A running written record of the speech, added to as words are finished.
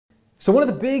So one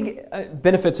of the big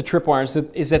benefits of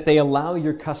Tripwire is that they allow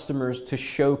your customers to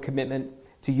show commitment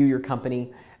to you, your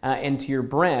company, and to your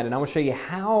brand. And I will show you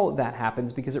how that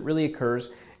happens because it really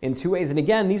occurs in two ways. And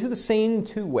again, these are the same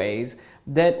two ways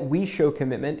that we show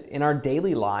commitment in our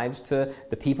daily lives to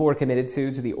the people we're committed to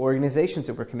the organizations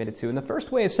that we're committed to. And the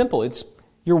first way is simple. It's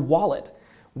your wallet.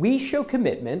 We show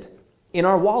commitment in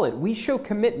our wallet. We show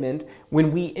commitment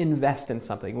when we invest in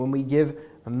something, when we give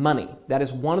money. That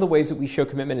is one of the ways that we show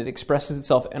commitment. It expresses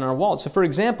itself in our wallet. So for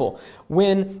example,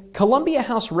 when Columbia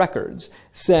House Records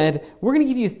said, we're going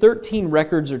to give you 13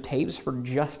 records or tapes for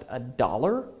just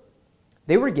 $1,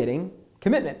 they were getting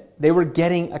commitment. They were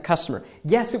getting a customer.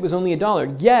 Yes, it was only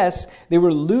 $1. Yes, they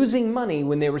were losing money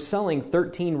when they were selling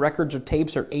 13 records or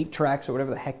tapes or 8 tracks or whatever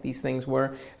the heck these things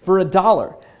were for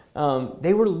 $1.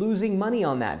 They were losing money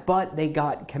on that, but they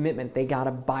got commitment. They got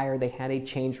a buyer. They had a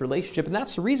changed relationship. And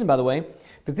that's the reason, by the way,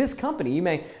 that this company, you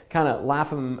may kind of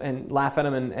laugh at them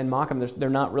and mock them. They're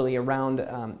not really around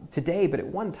today, but at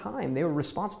one time, they were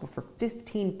responsible for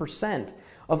 15%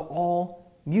 of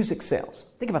all music sales.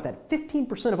 Think about that.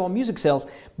 15% of all music sales.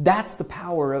 That's the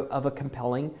power of a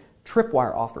compelling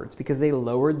Tripwire offer. It's because they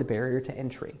lowered the barrier to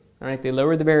entry. All right, they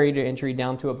lowered the barrier to entry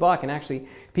down to $1. And actually,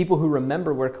 people who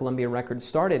remember where Columbia Records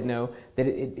started know that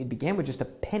it began with just a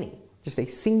penny, just a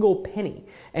single penny.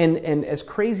 And as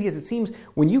crazy as it seems,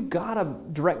 when you got a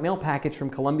direct mail package from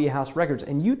Columbia House Records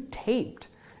and you taped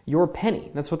your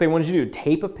penny, that's what they wanted you to do,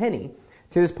 tape a penny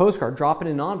to this postcard, drop it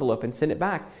in an envelope and send it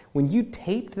back. When you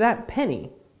taped that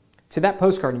penny to that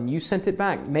postcard and you sent it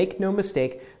back, make no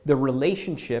mistake, the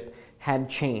relationship had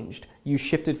changed. You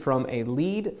shifted from a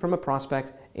lead, from a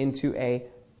prospect, into a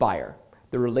buyer.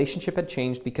 The relationship had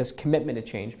changed because commitment had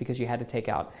changed because you had to take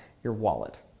out your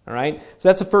wallet. All right? So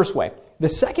that's the first way. The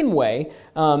second way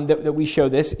that we show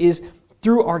this is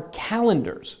through our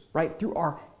calendars, right? Through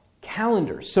our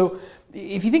calendars. So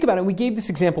if you think about it, we gave this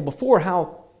example before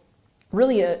how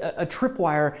really a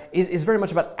Tripwire is very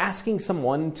much about asking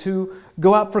someone to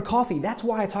go out for coffee. That's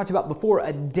why I talked about before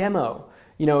a demo.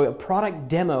 You know, a product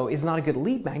demo is not a good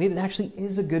lead magnet. It actually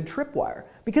is a good Tripwire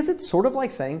because it's sort of like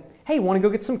saying, hey, want to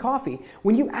go get some coffee?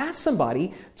 When you ask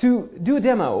somebody to do a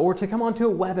demo or to come onto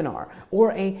a webinar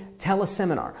or a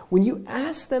teleseminar, when you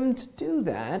ask them to do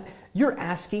that, you're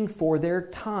asking for their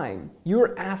time.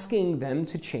 You're asking them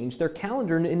to change their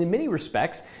calendar. And in many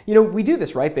respects, you know, we do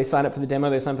this, right? They sign up for the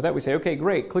demo, they sign up for that. We say, okay,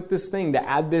 great, click this thing to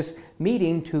add this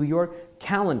meeting to your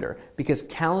calendar because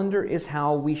calendar is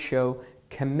how we show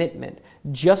commitment.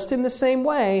 Just in the same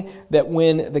way that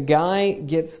when the guy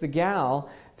gets the gal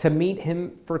to meet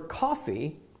him for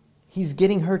coffee, he's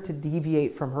getting her to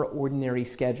deviate from her ordinary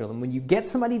schedule. And when you get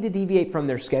somebody to deviate from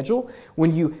their schedule,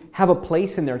 when you have a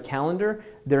place in their calendar,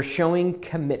 they're showing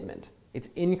commitment. It's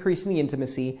increasing the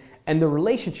intimacy, and the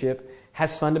relationship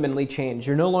has fundamentally changed.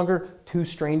 You're no longer two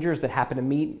strangers that happen to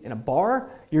meet in a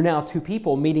bar. You're now two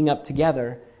people meeting up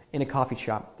together in a coffee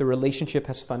shop. The relationship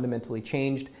has fundamentally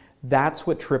changed. That's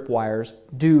what Tripwires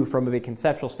do from a big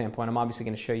conceptual standpoint. I'm obviously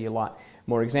going to show you a lot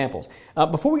more examples.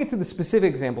 Before we get to the specific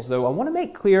examples, though, I want to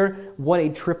make clear what a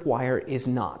Tripwire is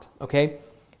not, okay?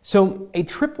 So a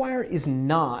Tripwire is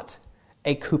not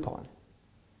a coupon.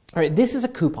 All right, this is a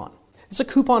coupon. It's a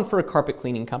coupon for a carpet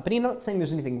cleaning company. I'm not saying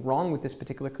there's anything wrong with this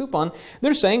particular coupon.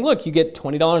 They're saying, look, you get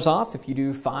 $20 off if you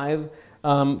do five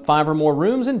or more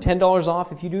rooms and $10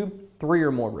 off if you do 3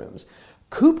 or more rooms.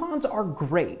 Coupons are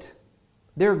great.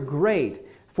 They're great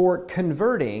for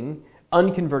converting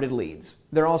unconverted leads.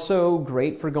 They're also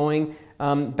great for going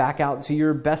back out to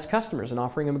your best customers and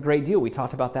offering them a great deal. We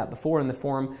talked about that before in the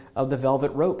form of the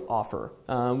Velvet Rope offer,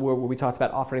 where we talked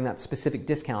about offering that specific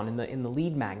discount in the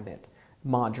lead magnet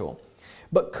module.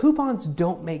 But coupons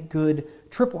don't make good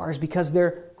Tripwires because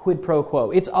they're quid pro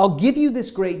quo. It's, I'll give you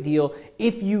this great deal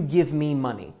if you give me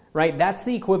money. Right? That's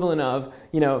the equivalent of,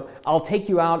 you know, I'll take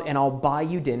you out and I'll buy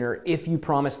you dinner if you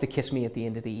promise to kiss me at the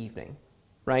end of the evening.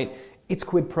 Right? It's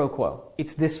quid pro quo.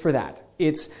 It's this for that.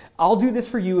 It's, I'll do this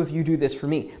for you if you do this for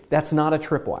me. That's not a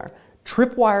Tripwire.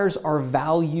 Tripwires are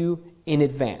value in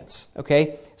advance.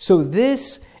 Okay? So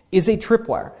this is a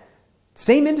Tripwire.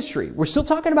 Same industry. We're still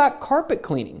talking about carpet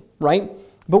cleaning, right?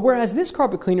 But whereas this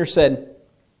carpet cleaner said,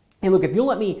 hey, look, if you'll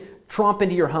let me tromp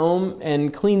into your home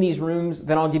and clean these rooms,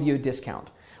 then I'll give you a discount.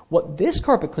 What this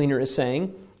carpet cleaner is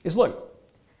saying is, look,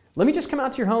 let me just come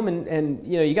out to your home and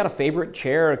you know, you got a favorite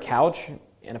chair, a couch,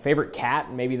 and a favorite cat,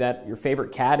 and maybe that your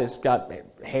favorite cat has got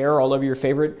hair all over your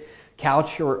favorite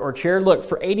couch or chair. Look,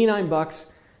 for $89,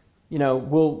 you know,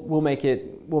 we'll make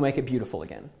it beautiful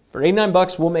again. For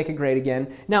 $89, we'll make it great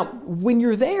again. Now, when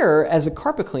you're there as a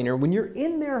carpet cleaner, when you're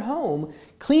in their home,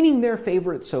 cleaning their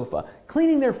favorite sofa,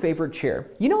 cleaning their favorite chair,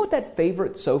 you know what that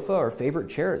favorite sofa or favorite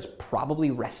chair is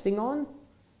probably resting on?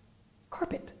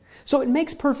 Carpet. So it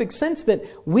makes perfect sense that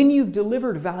when you've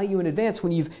delivered value in advance,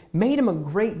 when you've made them a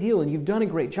great deal and you've done a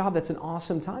great job, that's an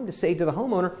awesome time to say to the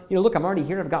homeowner, look, I'm already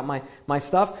here. I've got my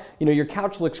stuff. Your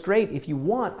couch looks great. If you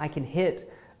want, I can hit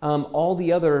all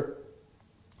your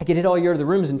other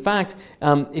rooms. In fact,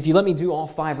 if you let me do all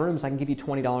 5 rooms, I can give you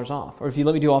 $20 off. Or if you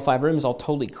let me do all 5 rooms, I'll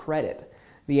totally credit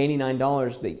the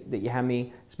 $89 that you have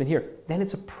me spend here. Then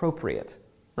it's appropriate,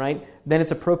 right? Then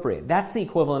it's appropriate. That's the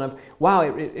equivalent of, wow,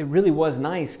 it really was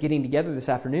nice getting together this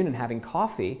afternoon and having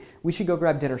coffee. We should go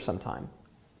grab dinner sometime.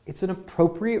 It's an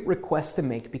appropriate request to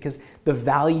make because the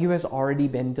value has already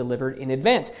been delivered in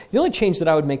advance. The only change that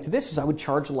I would make to this is I would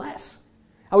charge less.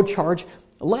 I would charge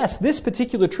less. This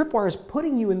particular tripwire is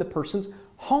putting you in the person's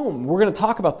home. We're going to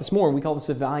talk about this more, and we call this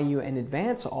a value in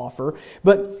advance offer,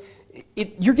 but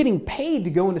you're getting paid to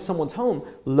go into someone's home.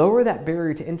 Lower that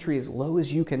barrier to entry as low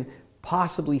as you can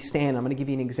possibly stand. I'm going to give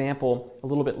you an example a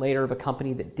little bit later of a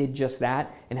company that did just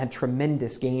that and had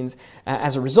tremendous gains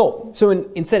as a result. So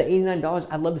instead of $89,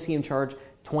 I'd love to see them charge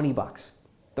 $20,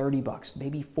 $30,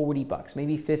 maybe $40,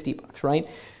 maybe $50, right?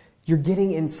 You're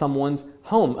getting in someone's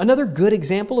home. Another good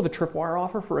example of a tripwire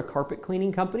offer for a carpet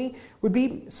cleaning company would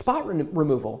be spot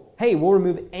removal. Hey, we'll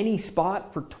remove any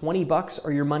spot for $20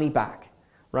 or your money back,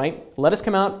 right? Let us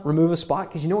come out, remove a spot,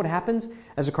 because you know what happens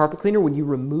as a carpet cleaner when you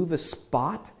remove a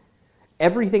spot?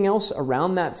 Everything else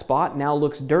around that spot now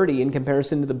looks dirty in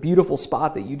comparison to the beautiful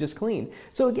spot that you just cleaned.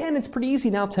 So again, it's pretty easy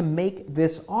now to make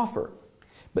this offer.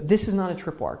 But this is not a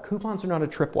tripwire. Coupons are not a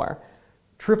tripwire.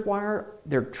 Tripwire,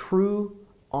 they're true,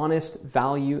 honest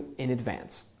value in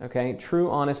advance. Okay, true,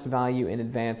 honest value in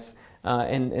advance,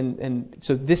 and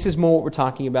so this is more what we're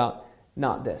talking about,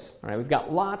 not this. All right, we've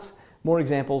got lots more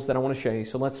examples that I want to show you.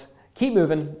 So let's keep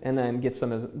moving and then get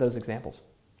some of those examples.